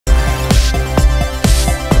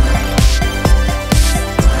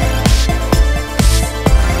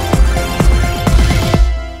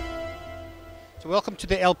welcome to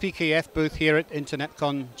the LPKF booth here at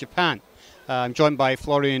InternetCon Japan. I'm joined by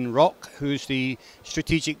Florian Rock, who's the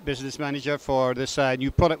Strategic Business Manager for this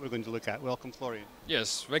new product we're going to look at. Welcome, Florian.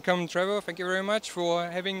 Yes, welcome, Trevor. Thank you very much for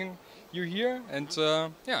having you here. And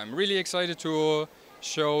yeah, I'm really excited to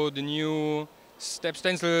show the new step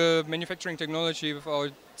stencil manufacturing technology with our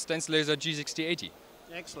stencil laser G6080.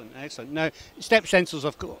 Excellent, excellent. Now, step stencils,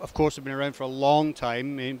 of course, have been around for a long time.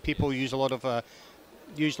 I mean, people use a lot of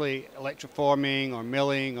usually electroforming or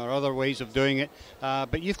milling or other ways of doing it,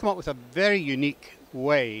 but you've come up with a very unique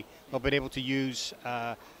way of being able to use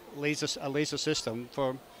a laser system.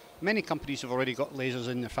 For many companies have already got lasers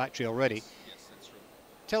in their factory already. Yes, that's true.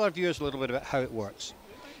 Tell our viewers a little bit about how it works.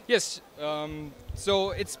 Yes,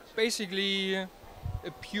 so it's basically a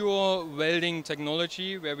pure welding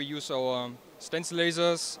technology where we use our stencil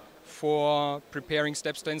lasers for preparing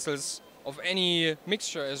step stencils of any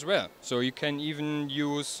mixture as well. So you can even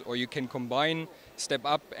use, or you can combine step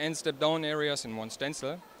up and step down areas in one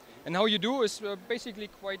stencil. And how you do is basically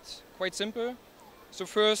quite simple. So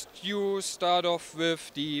first you start off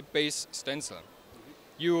with the base stencil.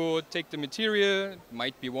 You take the material,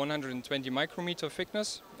 might be 120 micrometer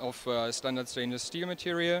thickness of standard stainless steel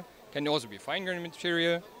material, can also be fine grain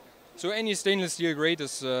material. So any stainless steel grade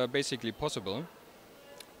is basically possible.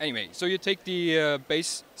 Anyway, so you take the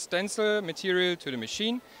base stencil material to the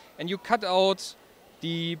machine and you cut out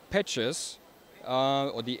the patches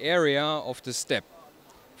or the area of the step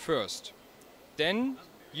first. Then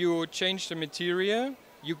you change the material,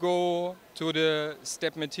 you go to the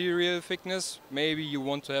step material thickness. Maybe you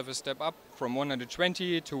want to have a step up from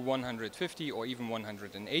 120 to 150 or even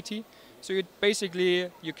 180. So you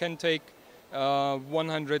can take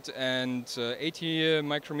 180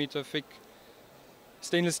 micrometer thick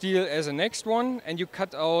stainless steel as a next one, and you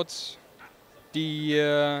cut out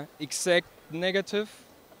the exact negative,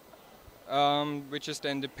 which is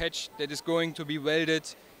then the patch that is going to be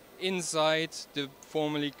welded inside the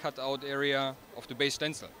formerly cut out area of the base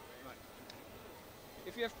stencil. Right.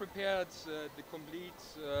 If you have prepared the complete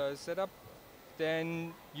setup,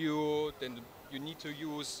 then you need to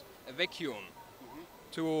use a vacuum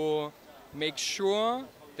to make sure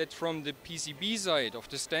that from the PCB side of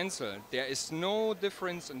the stencil there is no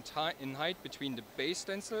difference in height between the base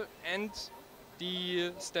stencil and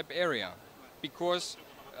the step area, because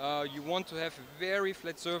you want to have a very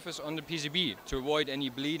flat surface on the PCB to avoid any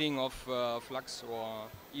bleeding of flux or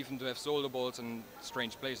even to have solder balls in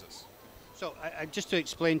strange places. So just to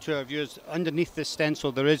explain to our viewers, underneath this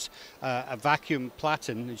stencil there is a vacuum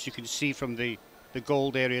platen, as you can see from the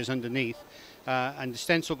gold areas underneath, and the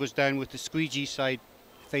stencil goes down with the squeegee side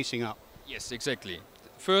facing up. Yes, exactly.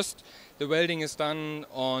 First, the welding is done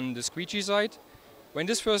on the squeegee side. When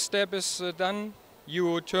this first step is done,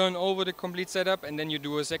 you turn over the complete setup and then you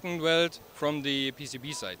do a second weld from the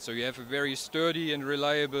PCB side. So you have a very sturdy and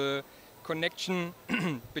reliable connection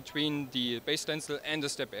between the base stencil and the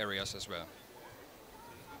step areas as well.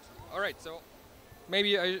 Alright, so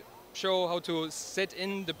maybe I show how to set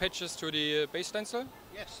in the patches to the base stencil?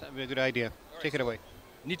 Yes, that would be a good idea. Right, take it away.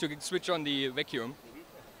 Need to switch on the vacuum.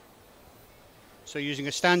 So using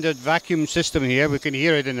a standard vacuum system here, we can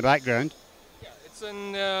hear it in the background. Yeah, it's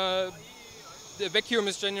the vacuum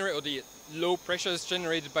is generated, or the low pressure is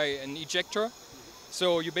generated by an ejector.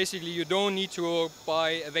 So you don't need to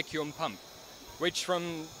buy a vacuum pump, which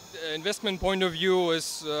from the investment point of view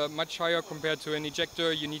is much higher compared to an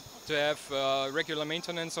ejector. You need to have regular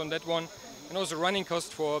maintenance on that one, and also running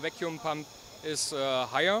cost for a vacuum pump is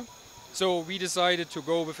higher. So we decided to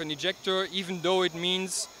go with an ejector, even though it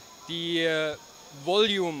means the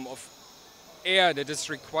volume of air that is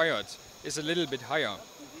required is a little bit higher.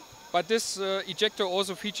 But this ejector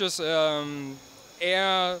also features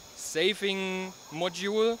air saving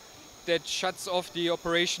module that shuts off the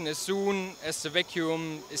operation as soon as the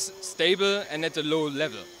vacuum is stable and at a low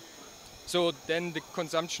level. So then the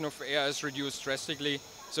consumption of air is reduced drastically.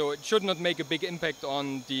 So it should not make a big impact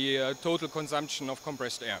on the total consumption of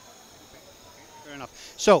compressed air. Fair enough.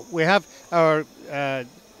 So we have our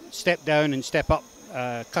step down and step up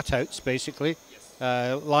cutouts, basically,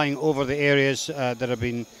 yes, lying over the areas that have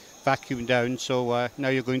been vacuumed down. So now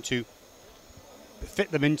you're going to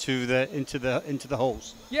fit them into the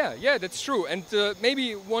holes. Yeah, that's true. And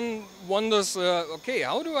maybe one wonders, okay,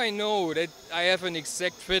 how do I know that I have an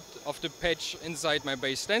exact fit of the patch inside my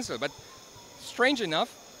base stencil? But strange enough,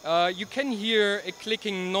 you can hear a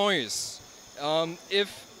clicking noise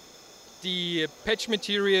if the patch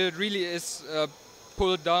material really is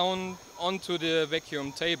pulled down onto the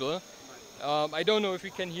vacuum table. I don't know if we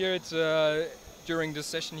can hear it during this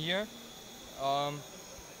session here.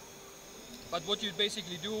 But what you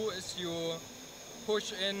basically do is you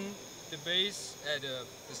push in the base,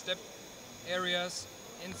 the step areas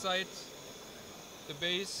inside the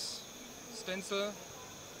base stencil.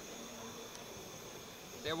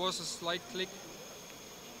 There was a slight click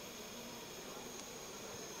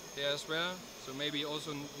there as well, so maybe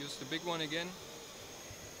also use the big one again.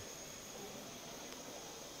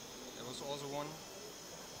 There was also one.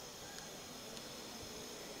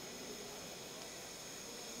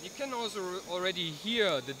 You can also already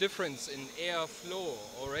hear the difference in air flow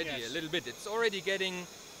already. Yes. A little bit. It's already getting.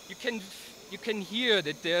 You can hear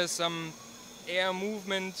that there's some air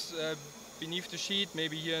movement beneath the sheet,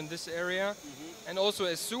 maybe here in this area. Mm-hmm. And also,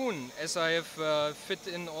 as soon as I have fit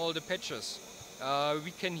in all the patches, we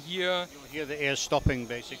can hear. You'll hear the air stopping,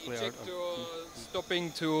 basically. The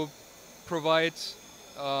stopping to provide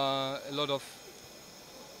a lot of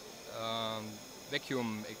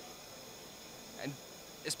vacuum. And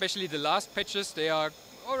especially the last patches, they are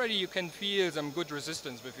already, you can feel some good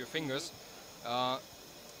resistance with your fingers.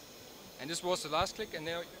 And this was the last click, and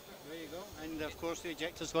there you go. And of course the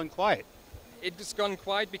ejector's gone quiet. It's gone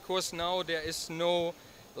quiet because now there is no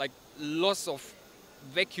loss of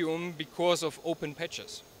vacuum because of open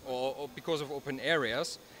patches or because of open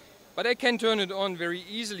areas. But I can turn it on very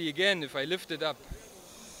easily again if I lift it up.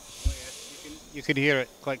 Oh, yes. You can hear it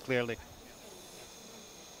quite clearly.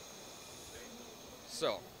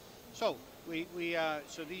 So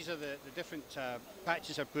these are the different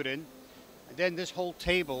patches are put in, and then this whole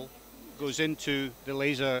table goes into the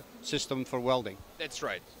laser system for welding. That's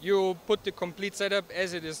right. You put the complete setup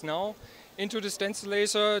as it is now into the stencil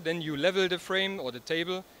laser, then you level the frame or the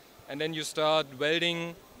table, and then you start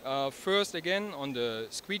welding first again on the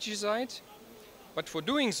squeegee side. But for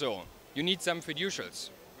doing so, you need some fiducials.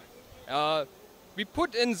 We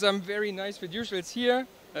put in some very nice fiducials here.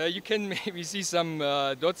 You can maybe see some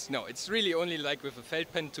dots. No, it's really only like with a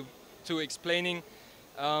felt pen to explaining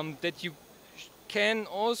that you can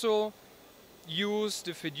also use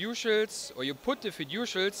the fiducials, or you put the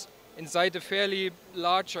fiducials inside a fairly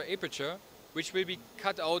larger aperture, which will be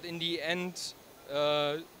cut out in the end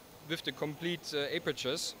with the complete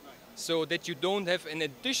apertures, so that you don't have an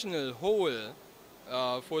additional hole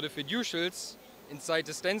for the fiducials inside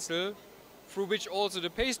the stencil, through which also the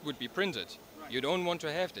paste would be printed. You don't want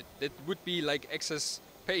to have that. That would be like excess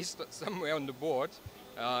paste somewhere on the board,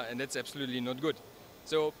 and that's absolutely not good.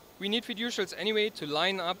 So we need fiducials anyway to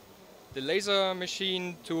line up the laser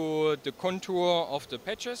machine to the contour of the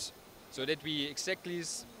patches, so that we exactly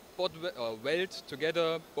weld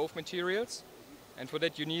together both materials. And for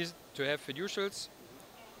that you need to have fiducials.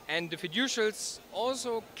 And the fiducials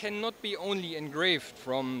also cannot be only engraved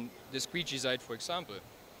from the squeegee side, for example,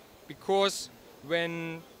 because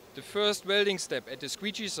when the first welding step at the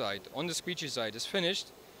squeegee side, on the squeegee side, is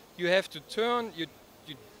finished, you have to turn, you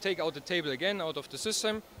take out the table again out of the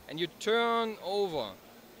system, and you turn over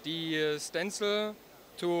the stencil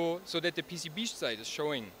so that the PCB side is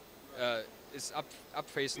showing, is up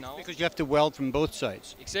face now. Because you have to weld from both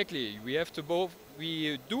sides. Exactly.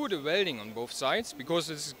 We do the welding on both sides because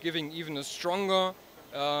it's giving even a stronger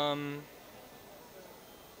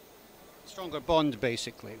bond,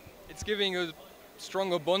 basically. It's giving a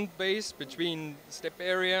stronger bond base between step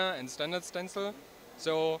area and standard stencil.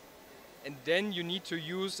 And then you need to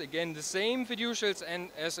use again the same fiducials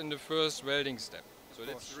as in the first welding step. So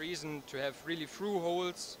that's the reason to have really through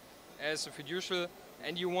holes as a fiducial,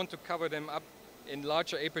 and you want to cover them up in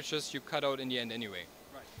larger apertures you cut out in the end anyway.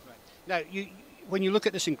 Right. Now, when you look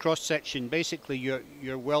at this in cross section, basically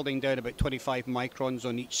you're welding down about 25 microns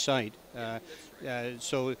on each side.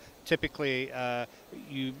 So typically,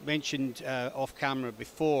 you mentioned off camera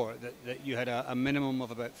before that you had a minimum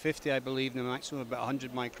of about 50, I believe, and a maximum of about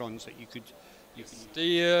 100 microns that you could.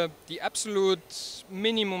 The absolute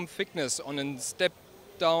minimum thickness on a step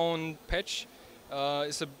down patch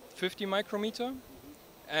is a 50 micrometer,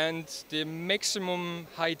 and the maximum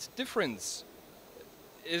height difference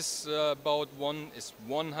is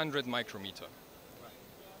 100 micrometer.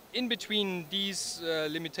 In between these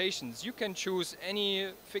limitations, you can choose any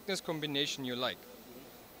thickness combination you like.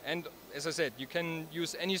 And as I said, you can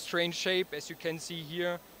use any strange shape, as you can see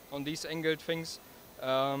here on these angled things,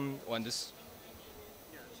 or on this.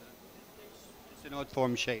 It's an odd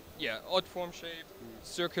form shape. Yeah, odd form shape,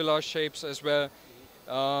 circular shapes as well.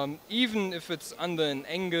 Even if it's under an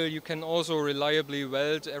angle, you can also reliably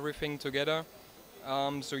weld everything together.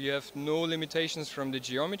 So you have no limitations from the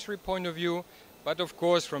geometry point of view, but of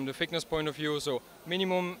course from the thickness point of view. So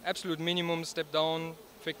minimum, absolute minimum step down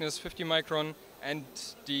thickness 50 micron, and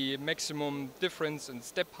the maximum difference in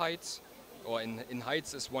step heights or in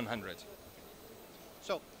heights is 100.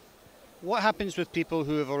 So what happens with people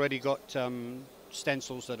who have already got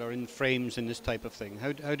stencils that are in frames and this type of thing?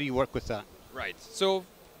 How do you work with that? Right. So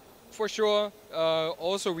for sure,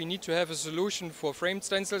 also we need to have a solution for framed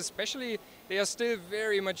stencils, especially they are still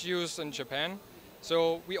very much used in Japan.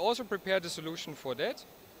 So we also prepared a solution for that.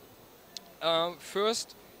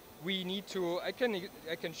 First, we need to, I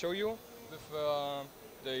can show you with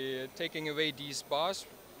the taking away these bars.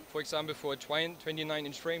 For example, for a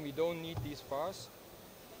 29-inch frame, we don't need these bars.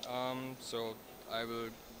 So I will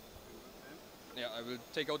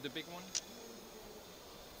take out the big one.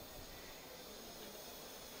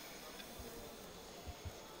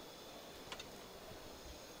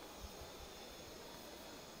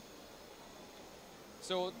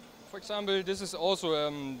 So, for example, this is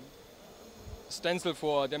also stencil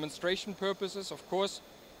for demonstration purposes, of course.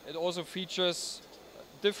 It also features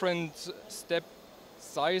different step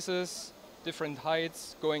sizes, different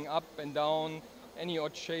heights, going up and down, any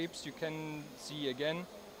odd shapes you can see again.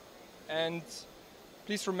 And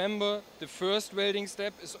please remember, the first welding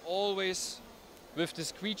step is always with the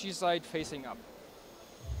squeegee side facing up.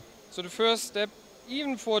 So the first step,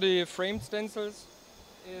 even for the framed stencils,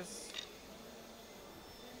 is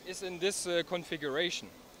in this configuration.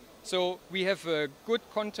 So we have a good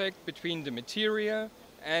contact between the material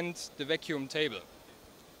and the vacuum table.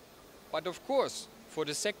 But of course, for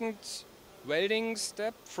the second welding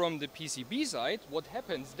step from the PCB side, what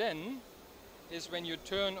happens then is when you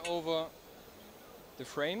turn over the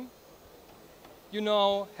frame, you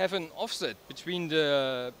now have an offset between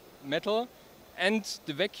the metal and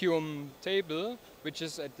the vacuum table, which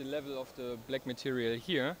is at the level of the black material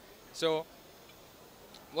here. So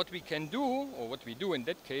what we can do, or what we do in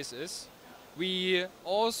that case, is we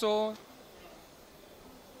also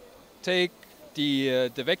take the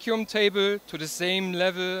vacuum table to the same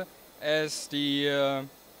level as the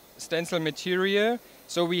stencil material.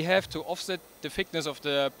 So we have to offset the thickness of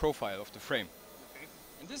the profile of the frame. Okay.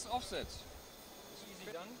 And this offset is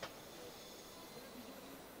easy done.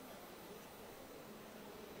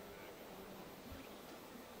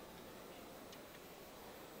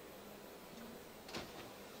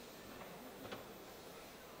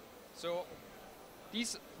 So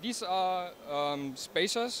these are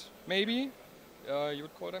spacers, maybe you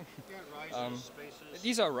would call them. Yeah, risers, spacers.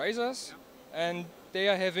 These are risers, yeah. And they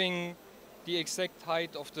are having the exact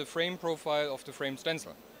height of the frame profile of the frame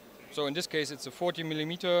stencil. Okay. So in this case, it's a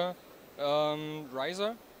 40mm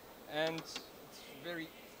riser, and it's very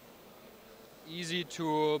easy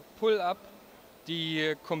to pull up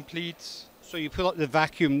the complete. So you pull up the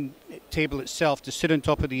vacuum table itself to sit on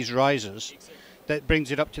top of these risers. Exactly. That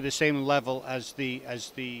brings it up to the same level as the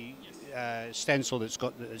stencil that's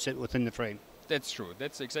within the frame. That's true.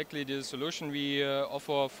 That's exactly the solution we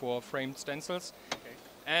offer for framed stencils. Okay.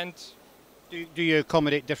 And do you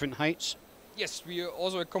accommodate different heights? Yes, we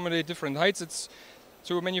also accommodate different heights. It's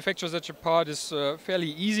to manufacture such a part is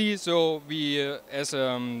fairly easy. So we, as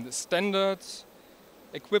standard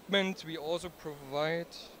equipment, we also provide.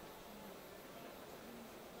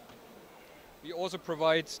 We also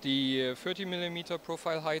provide the 30mm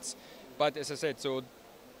profile heights, but as I said, so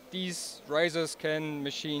these risers can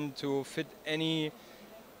machine to fit any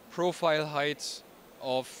profile height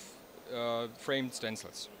of framed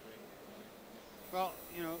stencils. Well,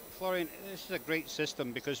 you know, Florian, this is a great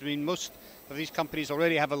system because, I mean, most of these companies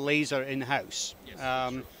already have a laser in-house. Yes,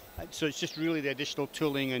 so it's just really the additional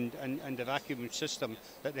tooling and the vacuum system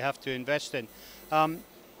that they have to invest in.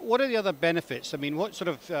 What are the other benefits? I mean, what sort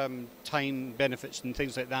of time benefits and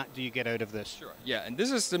things like that do you get out of this? Sure. Yeah, and this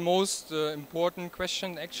is the most important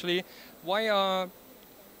question actually. Why are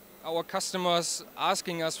our customers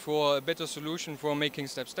asking us for a better solution for making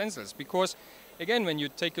step stencils? Because again, when you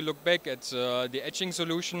take a look back at the etching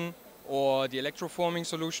solution or the electroforming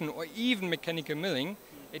solution or even mechanical milling,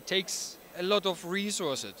 it takes a lot of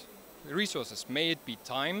resources. May it be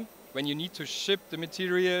time, when you need to ship the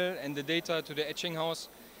material and the data to the etching house,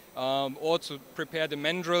 or to prepare the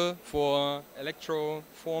mandrel for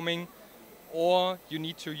electroforming, or you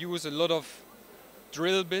need to use a lot of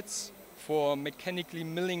drill bits for mechanically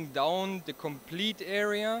milling down the complete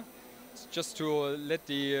area, just to let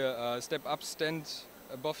the step up stand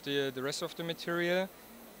above the rest of the material.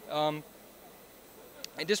 And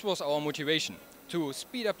this was our motivation, to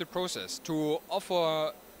speed up the process, to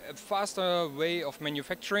offer a faster way of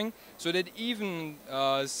manufacturing so that even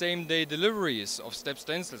same-day deliveries of step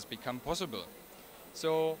stencils become possible.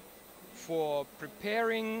 So for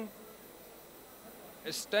preparing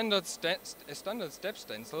a standard step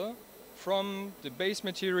stencil from the base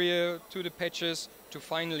material to the patches to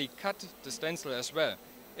finally cut the stencil as well,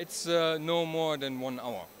 it's no more than 1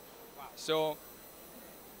 hour. Wow. So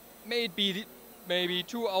may it be maybe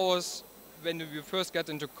 2 hours when we first get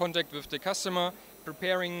into contact with the customer,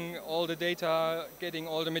 preparing all the data, getting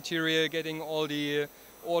all the material, getting all the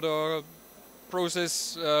order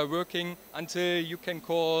process working, until you can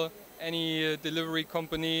call any delivery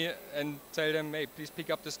company and tell them, hey, please pick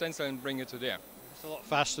up the stencil and bring it to there. It's a lot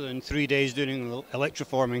faster than 3 days doing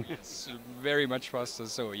electroforming. It's very much faster,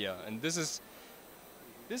 so yeah. And this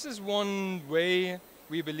is one way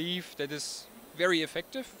we believe that is very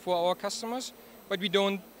effective for our customers, but we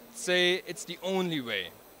don't say it's the only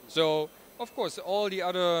way. So, of course, all the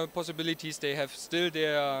other possibilities, they have still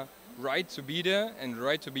their right to be there and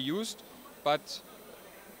right to be used, but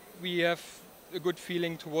we have a good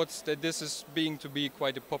feeling towards that this is being to be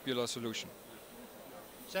quite a popular solution.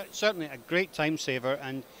 Certainly a great time saver,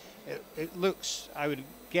 and it looks, I would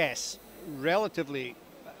guess, relatively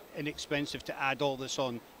inexpensive to add all this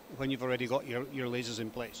on when you've already got your lasers in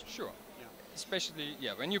place. Sure. Yeah. Especially,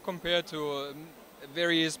 yeah, when you compare to a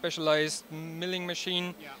very specialized milling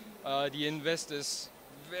machine, the invest is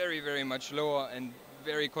very, very much lower and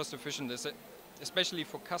very cost efficient, especially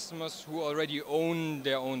for customers who already own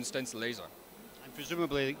their own stencil laser. And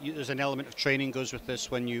presumably there's an element of training goes with this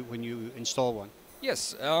when you install one.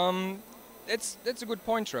 Yes, that's a good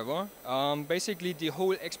point, Trevor. Basically, the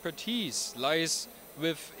whole expertise lies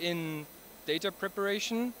within data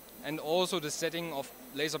preparation and also the setting of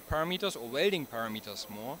laser parameters or welding parameters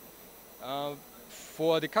more.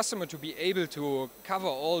 For the customer to be able to cover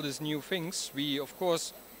all these new things, we of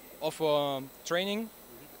course offer training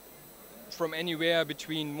from anywhere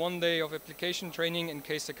between 1 day of application training in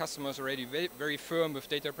case the customer is already very firm with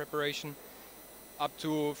data preparation, up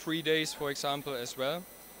to 3 days, for example, as well.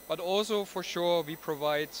 But also, for sure, we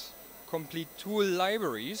provide complete tool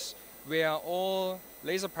libraries where all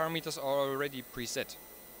laser parameters are already preset.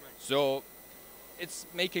 So it's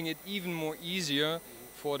making it even more easier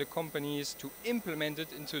for the companies to implement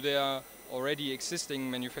it into their already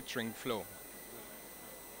existing manufacturing flow.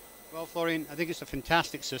 Well, Florian, I think it's a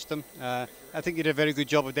fantastic system. I think you did a very good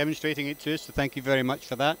job of demonstrating it to us, so thank you very much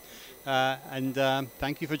for that. And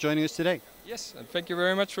thank you for joining us today. Yes, and thank you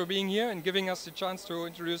very much for being here and giving us the chance to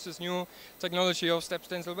introduce this new technology of step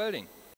stencil welding.